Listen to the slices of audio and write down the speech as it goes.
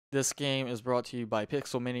This game is brought to you by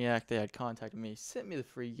Pixel Maniac. They had contacted me, sent me the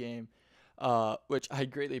free game, which I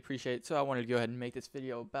greatly appreciate. So I wanted to go ahead and make this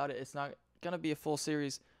video about it. It's not gonna be a full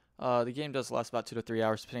series. The game does last about 2 to 3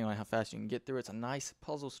 hours, depending on how fast you can get through. It's a nice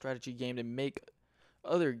puzzle strategy game to make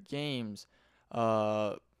other games. They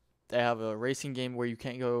have a racing game where you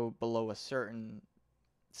can't go below a certain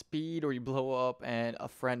speed or you blow up, and a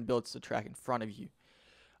friend builds the track in front of you.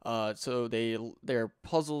 So they're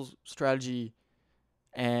puzzle strategy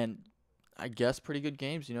and I guess pretty good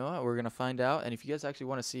games. We're gonna find out. And if you guys actually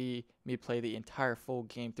want to see me play the entire full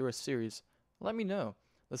game through a series, let me know.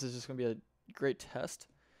 This is just gonna be a great test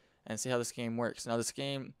and see how this game works. Now this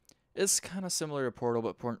game is kind of similar to Portal,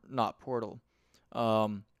 but not Portal.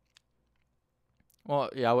 Well,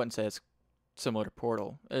 yeah, I wouldn't say it's similar to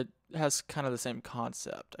Portal. It has kind of the same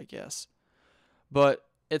concept, I guess, but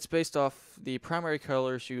it's based off the primary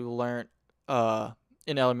colors you learned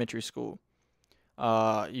in elementary school.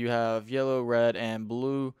 You have yellow, red, and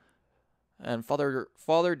blue. And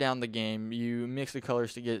farther down the game, you mix the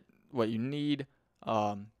colors to get what you need.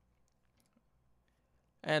 And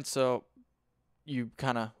so you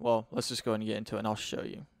kind of, well, let's just go ahead and get into it, and I'll show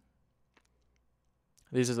you.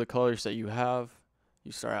 These are the colors that you have.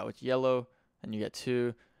 You start out with yellow, and you get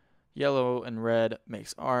two. Yellow and red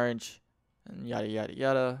makes orange, and yada, yada,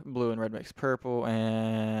 yada. Blue and red makes purple,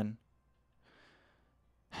 and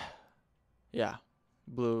yeah,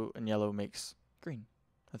 blue and yellow makes green,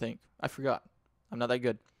 I think. I forgot. I'm not that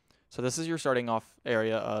good. So this is your starting off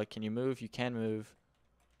area. Can you move? You can move.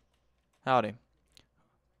 Howdy.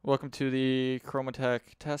 Welcome to the Chromagun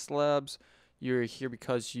test labs. You're here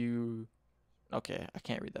because you... Okay, I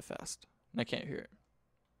can't read that fast. I can't hear it.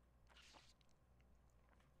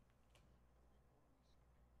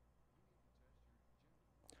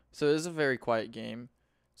 So it is a very quiet game.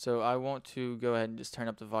 So I want to go ahead and just turn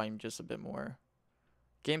up the volume just a bit more.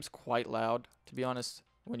 Game's quite loud, to be honest,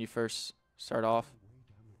 when you first start off.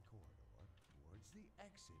 Towards the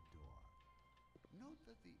exit door. Note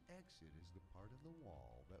that the exit is the part of the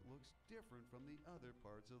wall that looks different from the other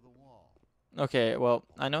parts of the wall. Okay, well,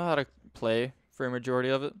 I know how to play for a majority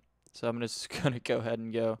of it, so I'm just going to go ahead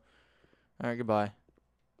and go. Alright, goodbye.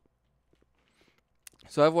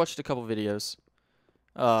 So I've watched a couple videos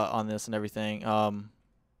on this and everything.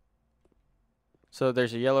 So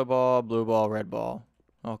there's a yellow ball, blue ball, red ball.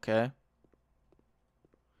 Okay.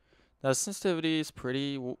 Now sensitivity is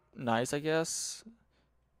pretty nice, I guess.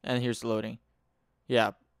 And here's the loading.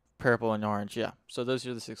 Yeah, purple and orange. Yeah. So those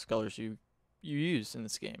are the 6 colors you use in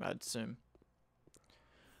this game, I'd assume.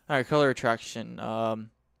 All right, color attraction.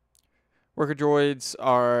 Worker droids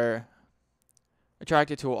are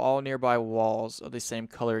attracted to all nearby walls of the same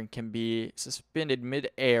color and can be suspended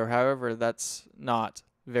mid-air. However, that's not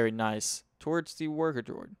very nice towards the worker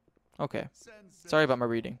droid. Okay. Sorry about my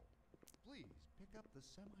reading.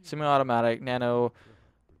 Semi-automatic, nano,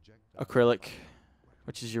 acrylic,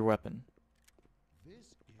 which is your weapon.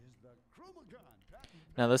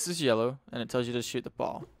 Now this is yellow, and it tells you to shoot the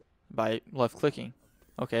ball by left-clicking.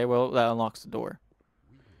 Okay, well, that unlocks the door.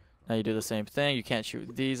 Now you do the same thing. You can't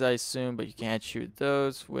shoot these, I assume, but you can't shoot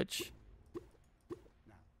those, which...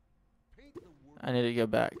 I need to go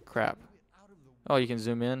back. Crap. Oh, you can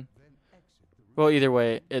zoom in? Well, either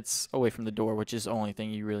way, it's away from the door, which is the only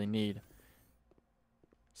thing you really need.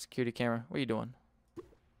 Security camera, what are you doing?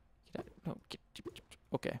 Get out.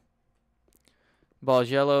 Oh, okay. Ball is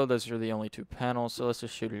yellow. Those are the only 2 panels, so let's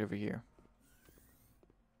just shoot it over here.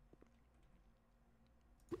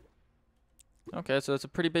 Okay, so it's a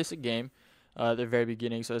pretty basic game at the very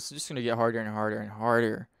beginning, so it's just going to get harder and harder and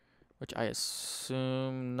harder, which I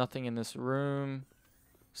assume nothing in this room.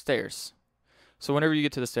 Stairs. So whenever you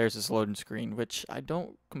get to the stairs, it's a loading screen, which I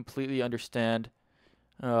don't completely understand.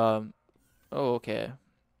 Oh, okay.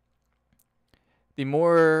 The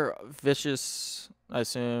more vicious, I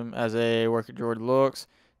assume, as a worker droid looks,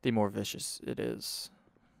 the more vicious it is.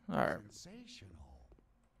 Alright.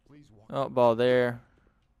 Oh, ball there.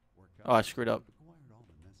 Oh, I screwed up.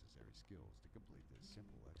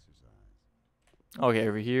 Okay,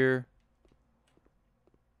 over here.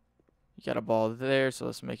 You got a ball there, so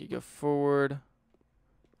let's make it go forward.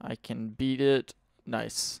 I can beat it.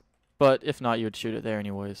 Nice. But if not, you would shoot it there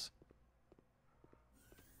anyways.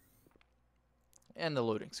 And the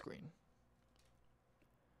loading screen.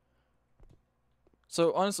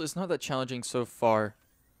 So honestly, it's not that challenging so far.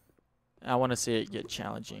 I want to see it get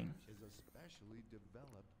challenging.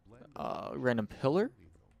 Random pillar.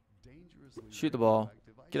 Shoot the ball.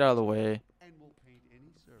 Get out of the way.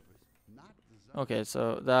 Okay,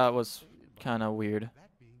 so that was kind of weird.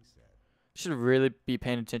 Should really be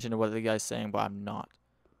paying attention to what the guy's saying, but I'm not.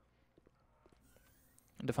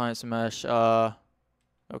 Defiance mesh.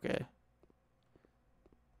 Okay.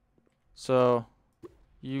 So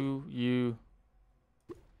you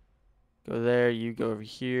go there. You go over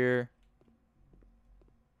here.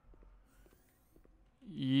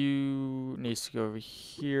 You needs to go over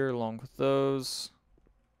here along with those,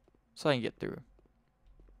 so I can get through.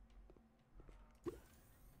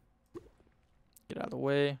 Get out of the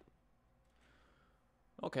way.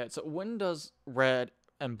 Okay, so when does red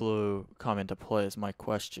and blue come into play is my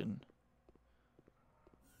question.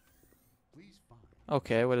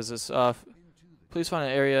 Okay, what is this? Please find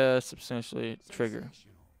an area substantially trigger.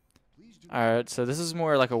 Alright, so this is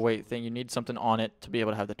more like a weight thing. You need something on it to be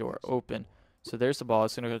able to have the door open. So there's the ball.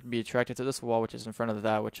 It's going to be attracted to this wall, which is in front of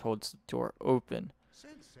that, which holds the door open.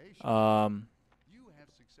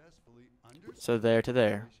 So there to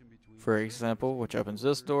there, for example, which opens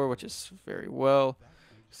this door, which is very well.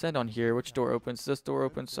 Send on here, which door opens? This door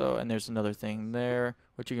opens. So, and there's another thing there,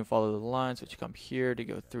 which you can follow the lines, which you come here to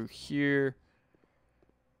go through here.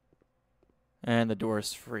 And the door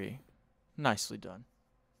is free. Nicely done.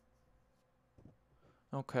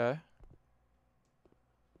 Okay.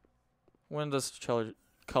 When does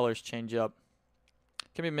colors change up?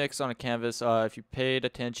 Can be mixed on a canvas. If you paid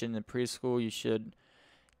attention in preschool, you should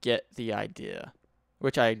get the idea,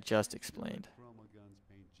 which I just explained. Chromagun's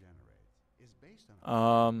paint generates is based on a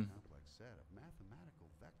complex set of mathematical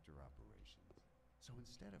vector operations. So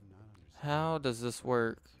instead of not understanding How does this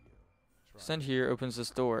work? Send here opens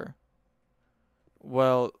this door.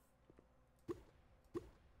 Well,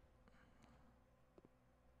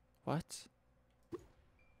 what?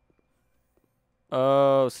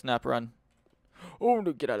 Oh, snap, run. Oh,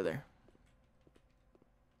 no, get out of there.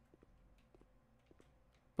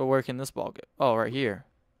 But where can this ball go? Oh, right here.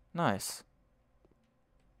 Nice.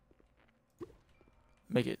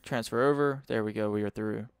 Make it transfer over. There we go. We are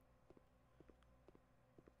through.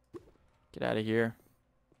 Get out of here.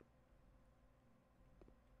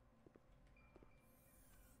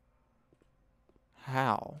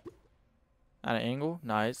 How? At an angle?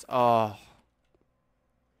 Nice. Oh.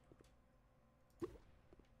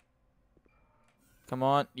 Come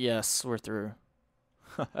on. Yes, we're through.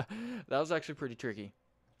 That was actually pretty tricky.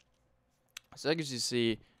 So as you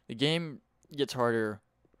see, the game gets harder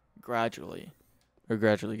gradually. Or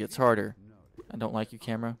gradually gets harder. I don't like you,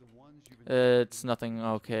 camera. It's nothing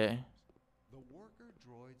okay.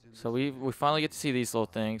 So we finally get to see these little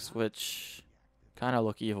things, which kind of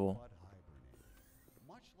look evil.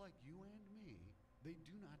 Much like you and me, they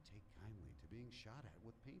do not take kindly to being shot at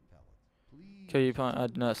with paint pellets. Kill you upon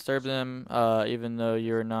do not disturb them, even though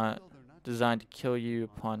you're not designed to kill you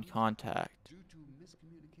upon contact. Due to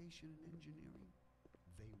miscommunication in engineering,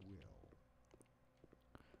 they will.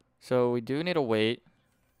 So we do need to wait,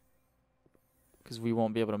 because we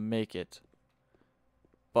won't be able to make it.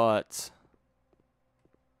 But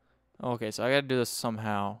okay, so I gotta do this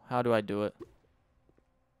somehow. How do I do it?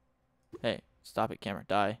 Hey, stop it, camera.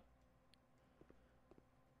 Die.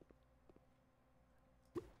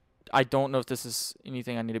 I don't know if this is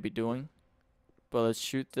anything I need to be doing, but let's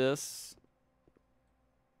shoot this.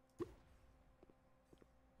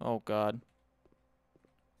 Oh, God.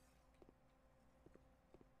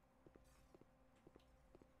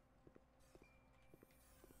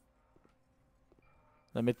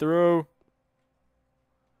 Let me through.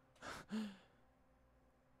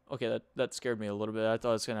 Okay, that scared me a little bit. I thought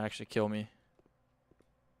it was going to actually kill me.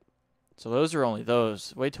 So those are only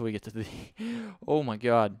those. Wait till we get to the... Oh, my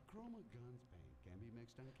God.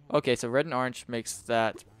 Okay, so red and orange makes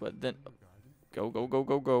that, but then... Go, go, go,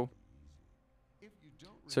 go, go.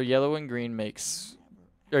 So yellow and green makes...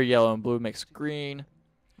 Or yellow and blue makes green,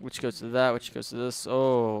 which goes to that, which goes to this.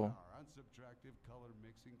 Oh.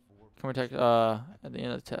 Can we take, at the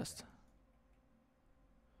end of the test?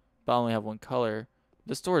 But I only have one color.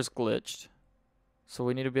 This door is glitched. So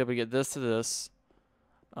we need to be able to get this to this.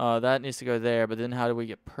 That needs to go there, but then how do we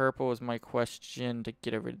get purple is my question to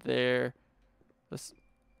get over there. Let's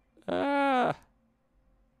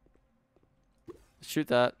shoot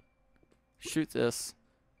that. Shoot this.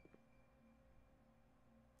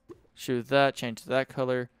 Shoot that, change to that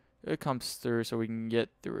color. It comes through so we can get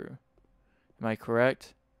through. Am I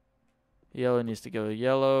correct? Yellow needs to go to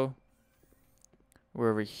yellow.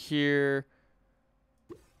 We're over here.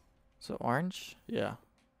 So orange? Yeah.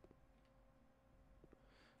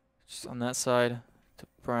 Just on that side to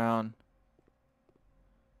brown.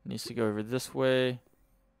 Needs to go over this way.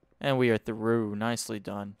 And we are through. Nicely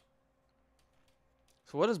done.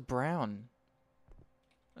 So what is brown?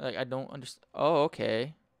 Like, I don't understand. Oh,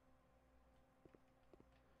 okay.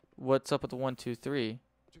 What's up with the 1, 2, 3?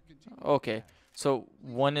 Okay. So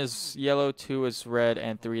 1 is yellow, 2 is red,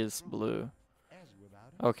 and 3 is blue.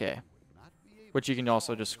 Okay. Which you can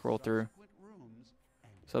also just scroll through.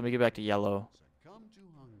 So let me get back to yellow.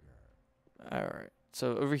 Alright.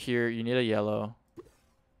 So over here, you need a yellow.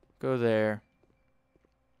 Go there.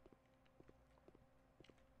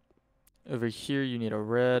 Over here, you need a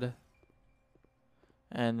red.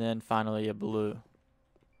 And then finally a blue.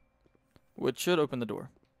 Which should open the door.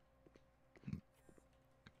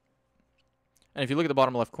 And if you look at the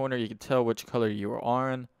bottom left corner, you can tell which color you are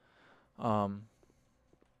on.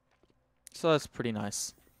 So that's pretty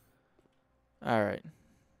nice. Alright.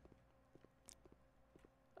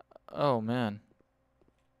 Oh, man.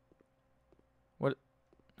 What?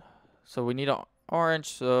 So we need an orange,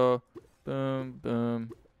 so boom,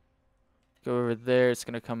 boom. Go over there. It's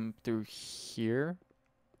going to come through here.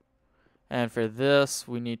 And for this,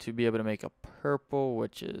 we need to be able to make a purple,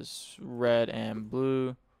 which is red and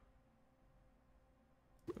blue.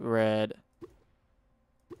 Red.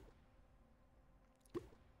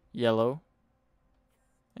 Yellow.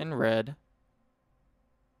 And red.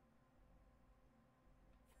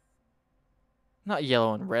 Not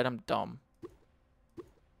yellow and red, I'm dumb.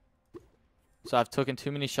 So I've taken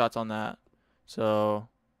too many shots on that. So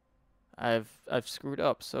I've screwed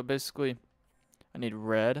up. So basically I need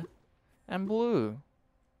red and blue.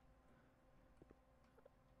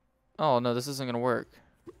 Oh no, this isn't gonna work.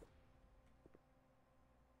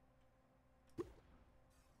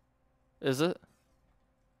 Is it?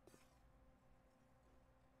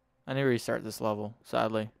 I need to restart this level,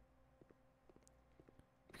 sadly.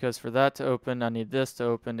 Because for that to open, I need this to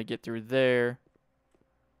open to get through there.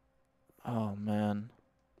 Oh man.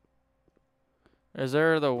 Is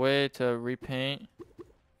there the way to repaint?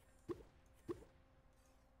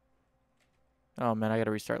 Oh man, I gotta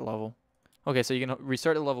restart level. Okay, so you can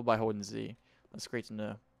restart the level by holding Z. That's great to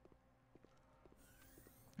know.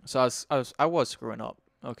 So I was screwing up.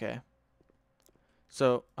 Okay.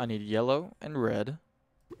 So I need yellow and red.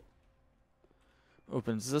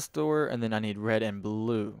 Opens this door, and then I need red and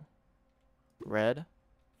blue. Red,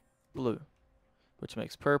 blue, which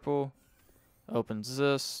makes purple. Opens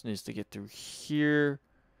this, needs to get through here.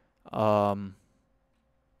 Let's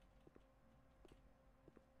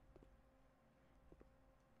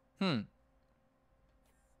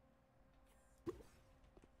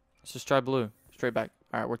just try blue. Straight back.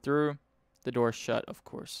 Alright, we're through. The door's shut, of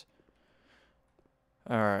course.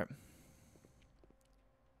 Alright.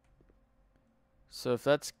 So if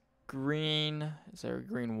that's green, is there a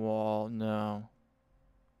green wall? No.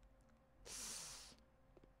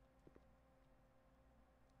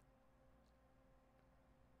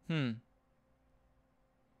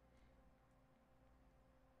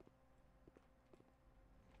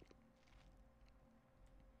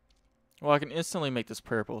 Well, I can instantly make this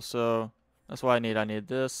purple, so that's why I need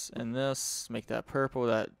this and this. Make that purple.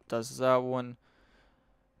 That does that one.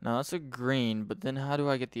 Now that's a green, but then how do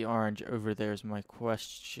I get the orange over there is my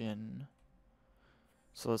question.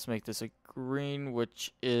 So let's make this a green,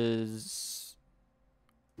 which is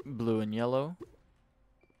blue and yellow.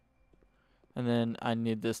 And then I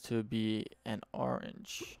need this to be an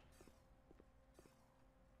orange.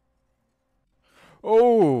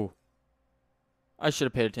 Oh! I should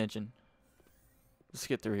have paid attention. Let's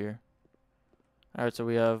get through here. Alright, so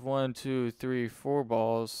we have 1, 2, 3, 4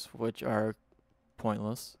 balls, which are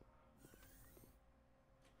pointless.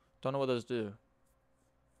 Don't know what those do.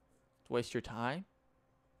 Waste your time?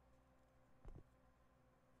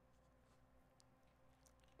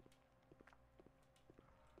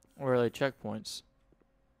 Or are they checkpoints?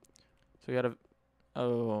 So we gotta...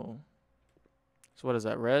 Oh. So what is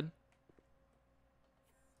that, red?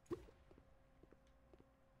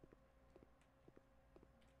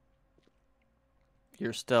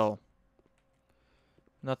 You're still.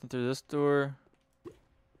 Nothing through this door.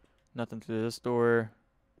 Nothing through this door.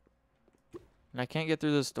 And I can't get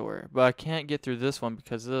through this door. But I can't get through this one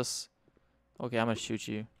because this... Okay, I'm gonna shoot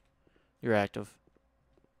you. You're active.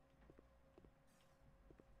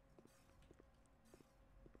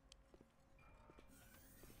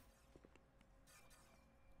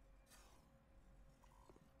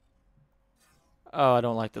 Oh, I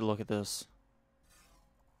don't like the look at this.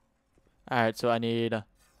 Alright, so I need a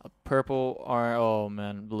purple, or oh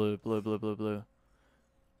man, blue. Alright,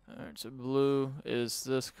 so blue is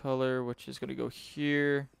this color, which is going to go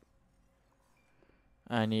here.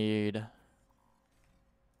 I need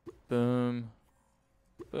boom,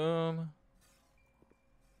 boom,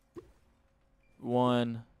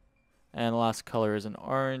 one, and the last color is an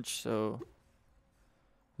orange, so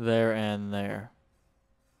there and there,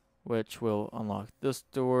 which will unlock this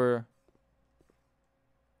door.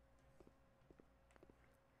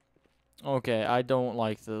 Okay, I don't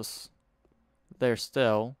like this. There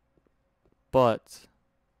still. But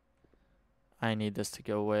I need this to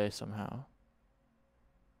go away somehow.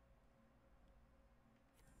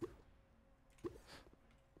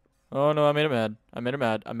 Oh no, I made it mad. I made it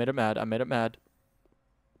mad. I made it mad. I made it mad.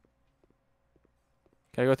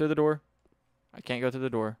 Can I go through the door? I can't go through the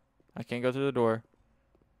door. I can't go through the door.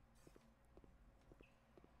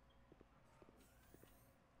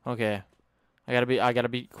 Okay. I gotta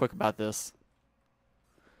be quick about this.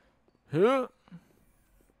 Huh.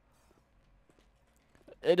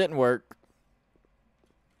 It didn't work.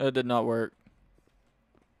 It did not work.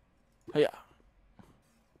 Yeah.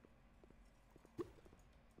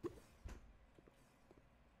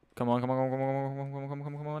 Come on, come on, come on, come on, come on, come on, come on,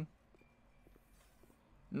 come on, come on.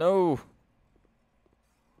 No.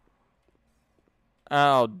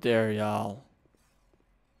 How dare y'all.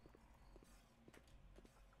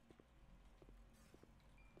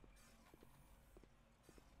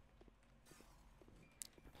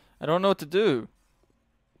 I don't know what to do.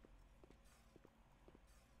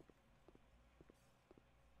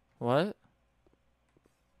 What?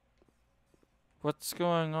 What's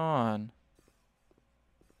going on?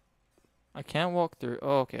 I can't walk through.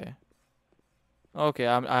 Oh, okay. Okay,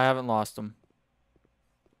 I haven't lost them.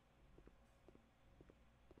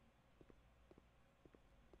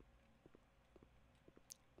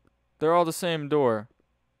 They're all the same door.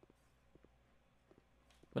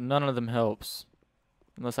 But none of them helps.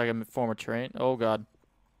 Unless I can form a train. Oh god.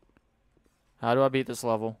 How do I beat this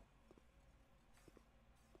level?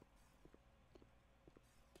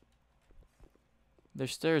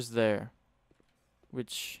 There's stairs there.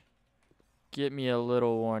 Which get me a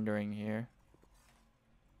little wondering here.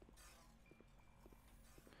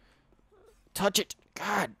 Touch it!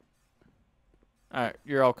 God! Alright,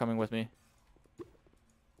 you're all coming with me.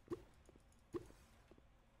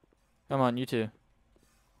 Come on, you two.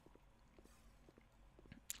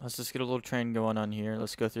 Let's just get a little train going on here.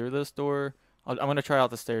 Let's go through this door. I'm going to try out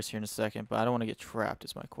the stairs here in a second, but I don't want to get trapped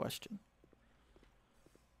is my question.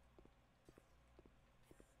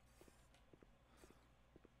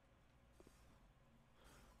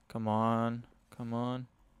 Come on. Come on.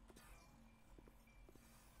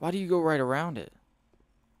 Why do you go right around it?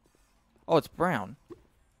 Oh, it's brown.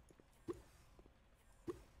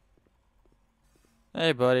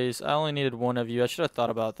 Hey, buddies. I only needed one of you. I should have thought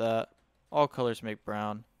about that. All colors make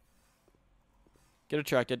brown. Get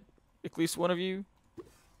attracted. At least one of you.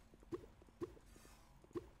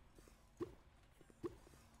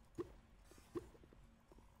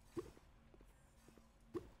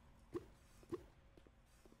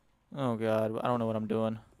 Oh, God. I don't know what I'm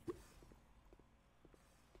doing.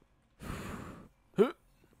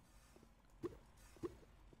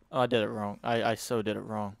 Oh, I did it wrong. I so did it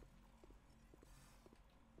wrong.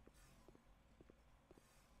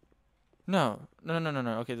 No. No, no, no,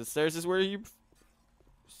 no. Okay, the stairs is where you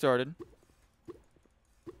started.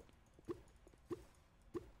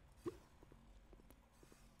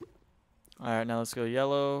 Alright, now let's go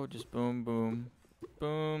yellow. Just boom, boom,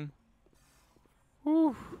 boom.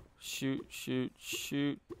 Woo. Shoot, shoot,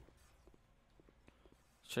 shoot.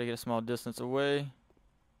 Should I get a small distance away?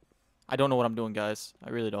 I don't know what I'm doing, guys. I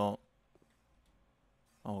really don't.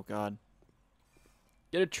 Oh, God.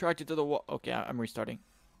 Get attracted to the wall. Okay, I'm restarting.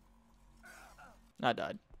 I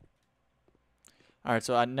died. Alright,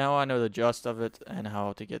 so now I know the gist of it and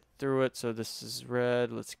how to get through it. So this is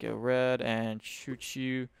red. Let's go red and shoot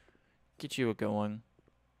you. Get you going.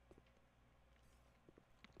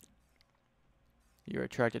 You're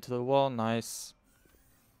attracted to the wall. Nice.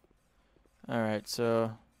 Alright,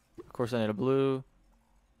 so of course I need a blue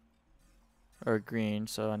or green,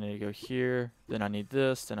 so I need to go here. Then I need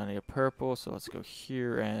this. Then I need a purple. So let's go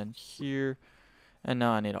here and here. And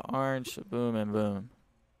now I need an orange. So boom and boom.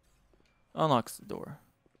 Unlocks the door.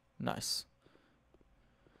 Nice.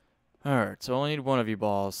 Alright, so I only need one of you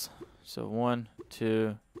balls. So 1,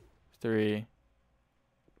 2, 3.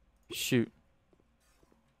 Shoot.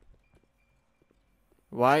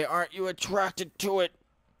 Why aren't you attracted to it?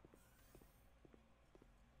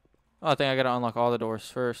 Oh, I think I gotta unlock all the doors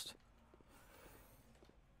first.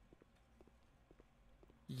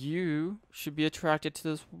 You should be attracted to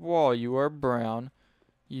this wall. You are brown.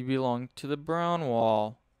 You belong to the brown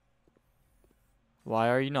wall. Why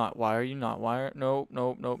are you not? Why are you not? Why are... Nope,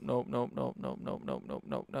 nope, nope, nope, nope, nope, nope, nope, nope, nope,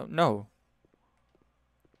 nope, nope, no.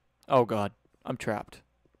 Oh, God. I'm trapped.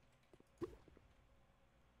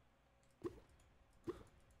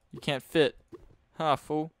 You can't fit. Ha,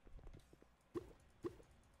 fool.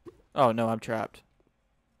 Oh, no, I'm trapped.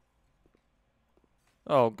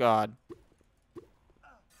 Oh, God.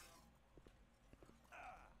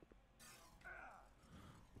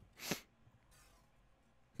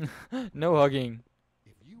 No hugging.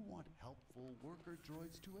 If you want helpful worker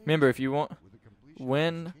droids to aid Remember, you if you want with the completion of this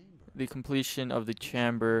when chamber, the completion of the this is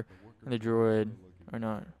chamber what the worker and the droids droid are are looking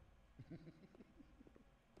not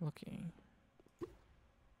for. looking.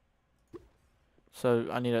 So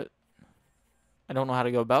I don't know how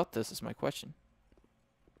to go about this is my question.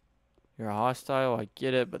 You're a hostile, I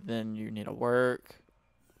get it, but then you need to work.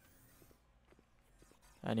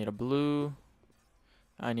 I need a blue.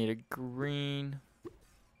 I need a green.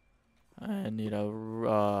 I need a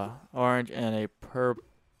orange and a purple.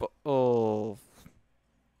 Oh.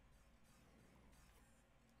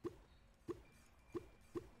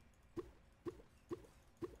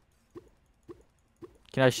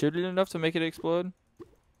 Can I shoot it enough to make it explode?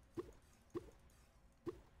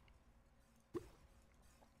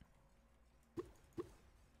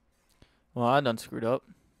 Well, I done screwed up.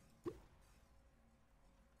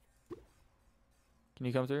 Can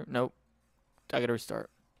you come through? Nope. I gotta restart.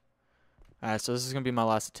 Alright, so this is gonna be my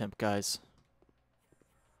last attempt, guys.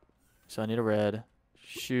 So I need a red.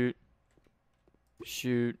 Shoot.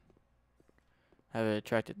 Shoot. Have it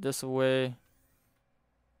attracted this away.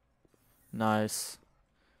 Nice.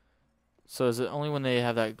 So is it only when they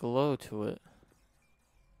have that glow to it?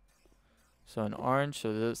 So an orange,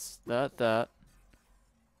 so this, that.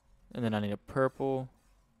 And then I need a purple.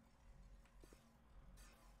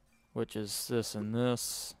 Which is this and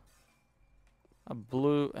this. A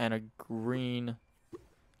blue and a green.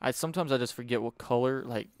 Sometimes I just forget what color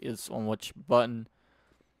like is on which button.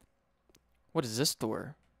 What is this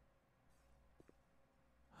door?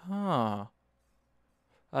 Huh.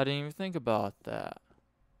 I didn't even think about that.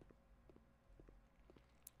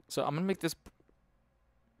 So I'm gonna make this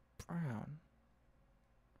brown.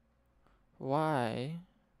 Why?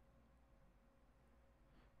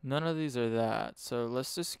 None of these are that. So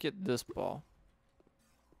let's just get this ball.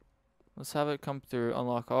 Let's have it come through,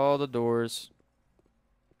 unlock all the doors.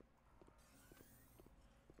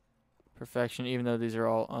 Perfection, even though these are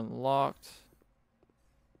all unlocked.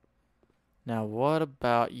 Now what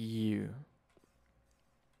about you?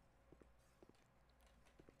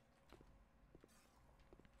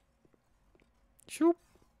 Shoop.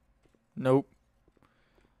 Nope.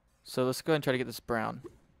 So let's go ahead and try to get this brown.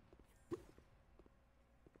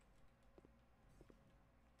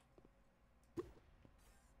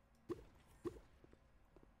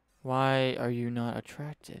 Why are you not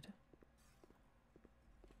attracted?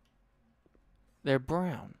 They're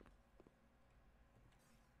brown.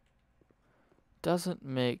 Doesn't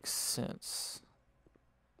make sense.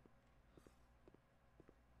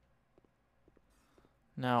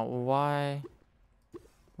 Now, why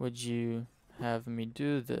would you have me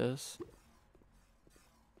do this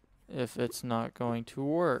if it's not going to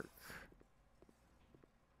work?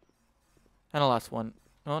 And the last one.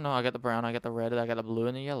 Oh no, I got the brown, I got the red, I got the blue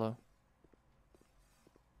and the yellow.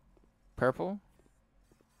 Purple?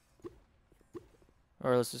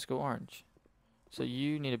 Or let's just go orange. So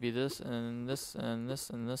you need to be this and this and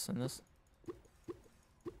this and this and this.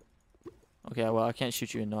 Okay, well I can't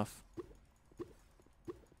shoot you enough.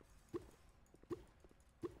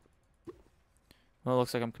 Well, it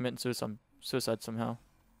looks like I'm committing suicide somehow.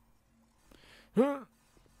 No,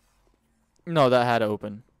 that had to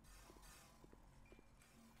open.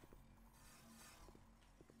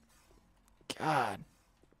 God.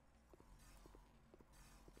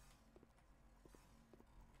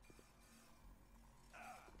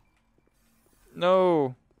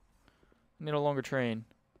 No. I need a longer train.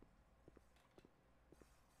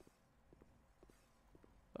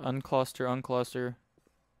 Uncluster, uncluster.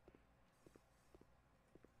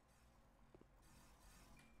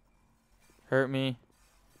 Hurt me.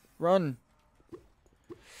 Run.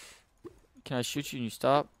 Can I shoot you and you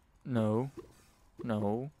stop? No.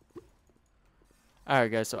 No.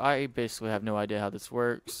 Alright guys, so I basically have no idea how this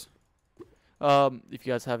works. If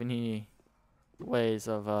you guys have any ways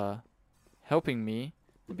of helping me,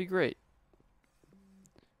 it'd be great.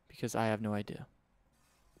 Because I have no idea.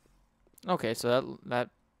 Okay, so that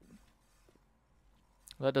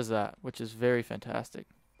does that, which is very fantastic.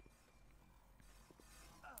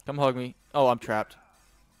 Come hug me. Oh, I'm trapped.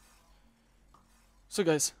 So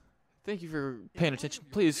guys, thank you for paying attention.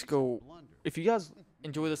 Please go, if you guys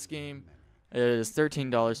enjoy this game, it is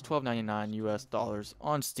 $13, $12.99 US dollars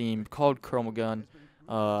on Steam, called Chromagun.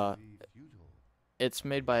 It's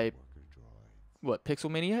made by what,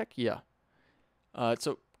 Pixel Maniac? Yeah.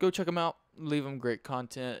 So go check them out. Leave them great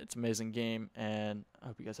content. It's an amazing game, and I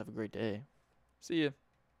hope you guys have a great day. See ya.